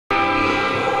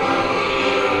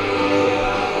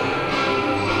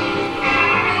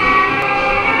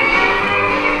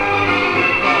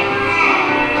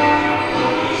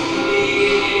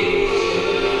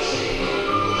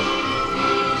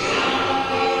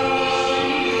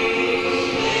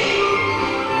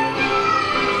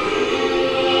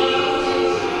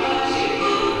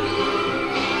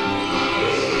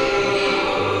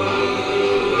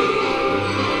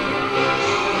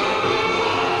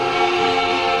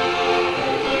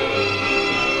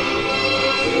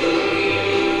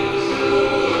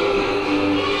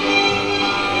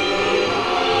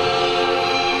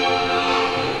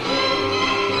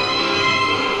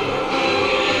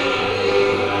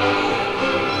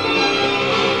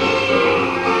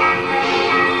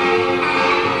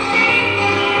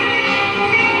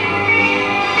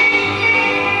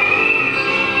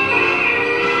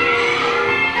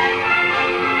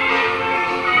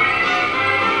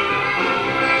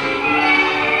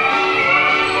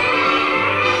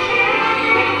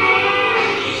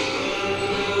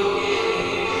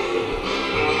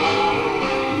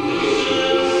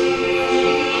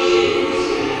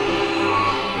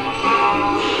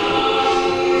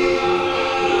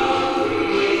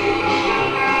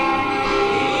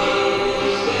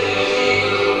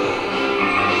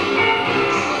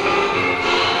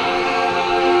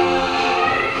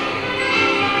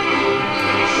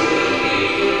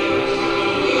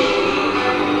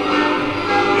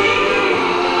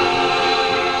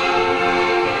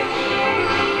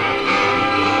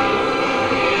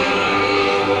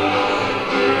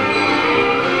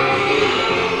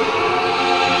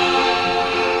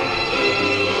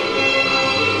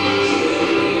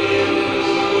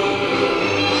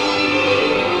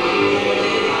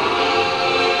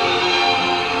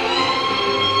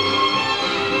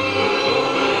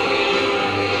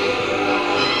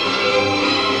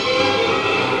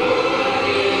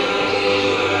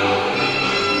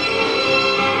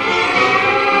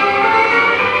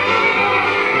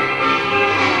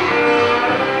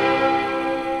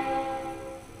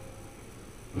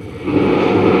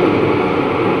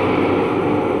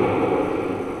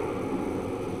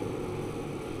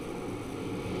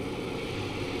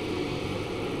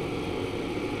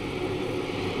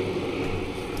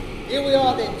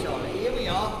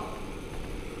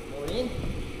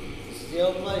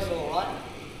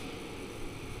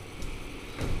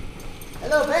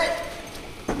Hello, Bet.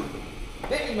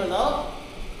 Betty, my love.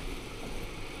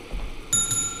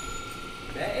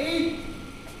 Betty?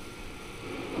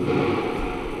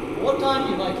 What time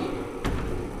do you make it?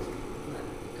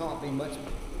 It can't be much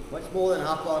more than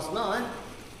 9:30.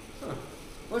 Huh.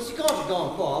 Well, she can't have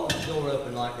gone far with the door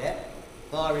open like that.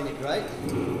 Fire in the grate.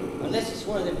 Unless it's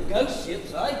one of them ghost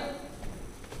ships, eh?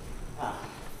 Ah,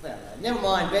 well, never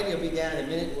mind, Betty will be down in a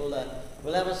minute.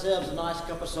 We'll have ourselves a nice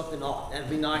cup of something hot. That'd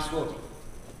be nice, won't it?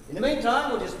 In the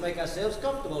meantime, we'll just make ourselves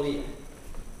comfortable here.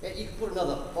 Yeah, you can put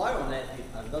another fire on that,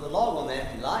 another log on there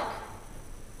if you like.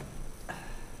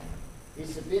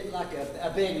 It's a bit like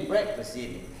a bed and breakfast,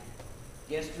 isn't it?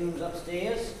 Guest rooms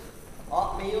upstairs,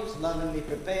 hot meals lovingly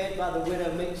prepared by the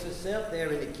widow Minx herself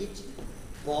there in the kitchen.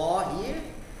 Bar here.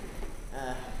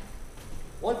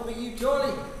 One for you,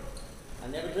 Charlie. I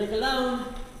never drink alone.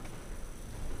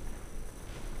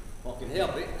 I can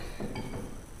help it.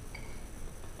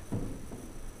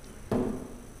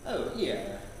 Oh,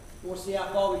 yeah. Want to see how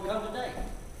far we've come today?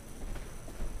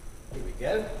 Here we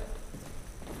go.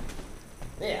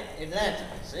 There, Atlanta,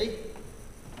 see?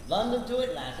 London to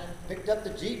Atlanta, picked up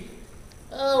the Jeep.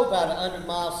 Oh, about 100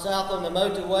 miles south on the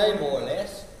motorway, more or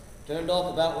less. Turned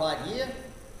off about right here.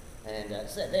 And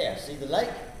sat there, see the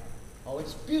lake? Oh,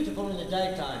 it's beautiful in the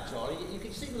daytime, Charlie. You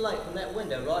can see the lake from that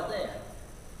window right there.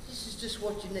 This is just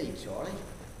what you need, Charlie.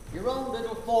 Your own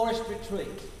little forest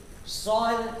retreat.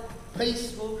 Silent,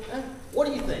 peaceful. Huh? What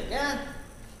do you think, huh?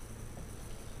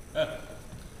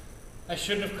 I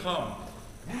shouldn't have come.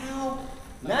 Now?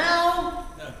 Now?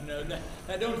 No,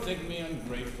 now don't think me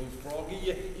ungrateful,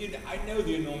 Froggy. I know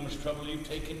the enormous trouble you've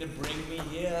taken to bring me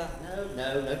here.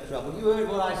 No trouble. You heard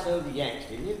what I told the Yanks,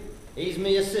 didn't you? He's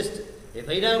me assistant. If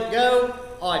he don't go,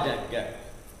 I don't go.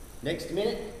 Next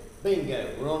minute,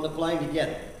 bingo, we're on the plane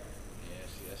together.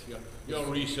 Yes, your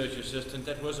research assistant,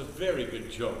 that was a very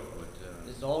good job, but...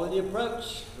 It's all in the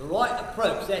approach. The right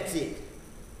approach, that's it.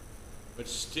 But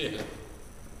still...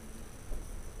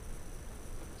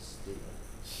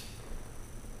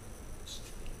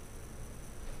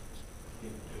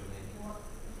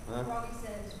 Huh? Froggy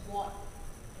says what,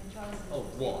 and Charlie says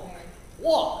what? Mary.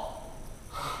 What?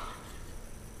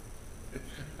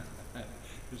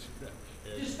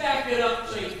 Just back it up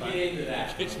so you can get into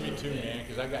that. Gets me too, man,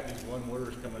 because I got these one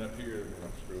words coming up here that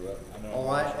I'm screw up. I know. All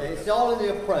right, it's all in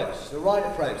the approach, the right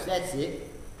approach, that's it.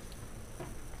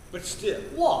 But still.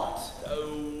 What?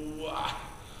 Oh,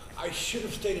 I should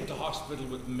have stayed at the hospital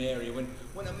with Mary. When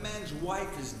a man's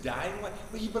wife is dying, well,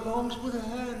 he belongs with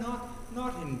her,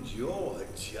 not in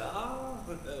Georgia.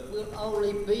 We'll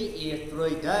only be here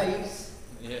 3 days.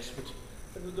 Yes, but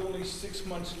with only 6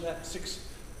 months left, 6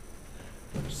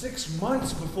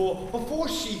 months before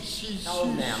she... Oh,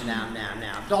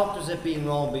 now. Doctors have been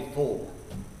wrong before.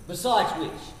 Besides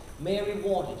which, Mary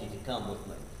wanted you to come with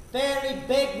me. Fairly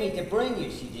begged me to bring you,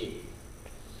 she did.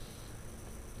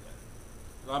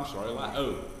 I'm sorry,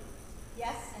 oh.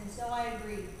 Yes, and so I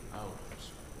agree. Oh, I'm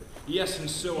sorry. Yes, and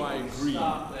so I agree.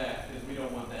 Stop that, because we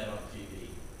don't want that on TV.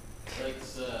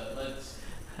 Let's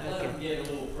let them get a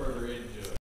little further into